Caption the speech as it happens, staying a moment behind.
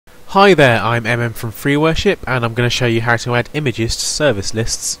Hi there, I'm from FreeWorship and I'm going to show you how to add images to service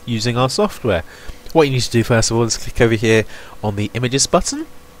lists using our software. What you need to do first of all is click over here on the Images button.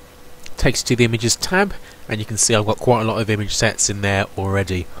 It takes you to the Images tab and you can see I've got quite a lot of image sets in there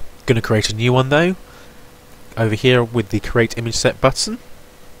already. I'm going to create a new one though, over here with the Create Image Set button,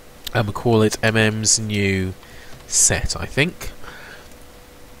 and we'll call it MM's New Set, I think.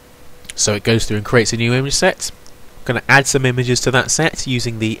 So it goes through and creates a new image set. I'm going to add some images to that set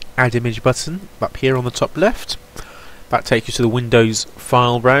using the Add Image button up here on the top left. That takes you to the Windows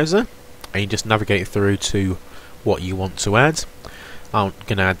file browser and you just navigate through to what you want to add. I'm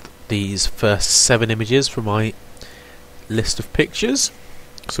going to add these first 7 images from my list of pictures,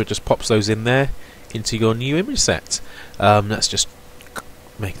 so it just pops those in there into your new image set. Let's just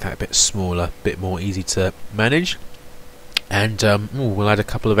make that a bit smaller, a bit more easy to manage, and we'll add a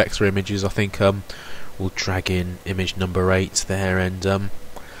couple of extra images. I think we'll drag in image number 8 there, and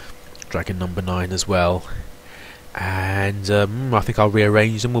drag in number 9 as well, and I think I'll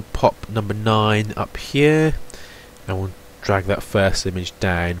rearrange them. We'll pop number 9 up here and we'll drag that first image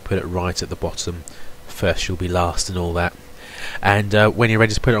down, put it right at the bottom. First you'll be last and all that. And when you're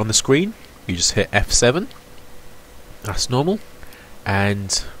ready to put it on the screen, you just hit F7, that's normal,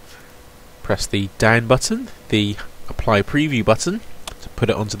 and press the down button, the apply preview button, to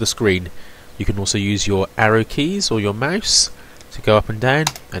put it onto the screen. You can also use your arrow keys or your mouse to go up and down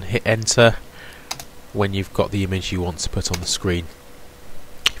and hit enter when you've got the image you want to put on the screen.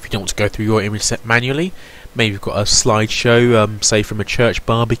 If you don't want to go through your image set manually, maybe you've got a slideshow, say from a church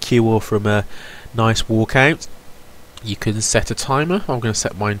barbecue or from a nice walkout, you can set a timer. I'm going to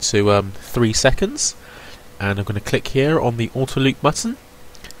set mine to 3 seconds, and I'm going to click here on the auto loop button,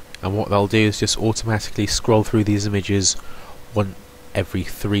 and what they'll do is just automatically scroll through these images one every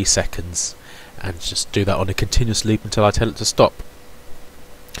 3 seconds, and just do that on a continuous loop until I tell it to stop.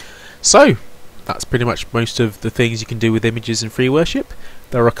 So that's pretty much most of the things you can do with images in FreeWorship.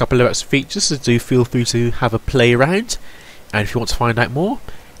 There are a couple of extra features, so do feel free to have a play around, and if you want to find out more,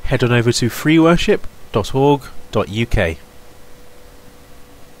 head on over to freeworship.org.uk.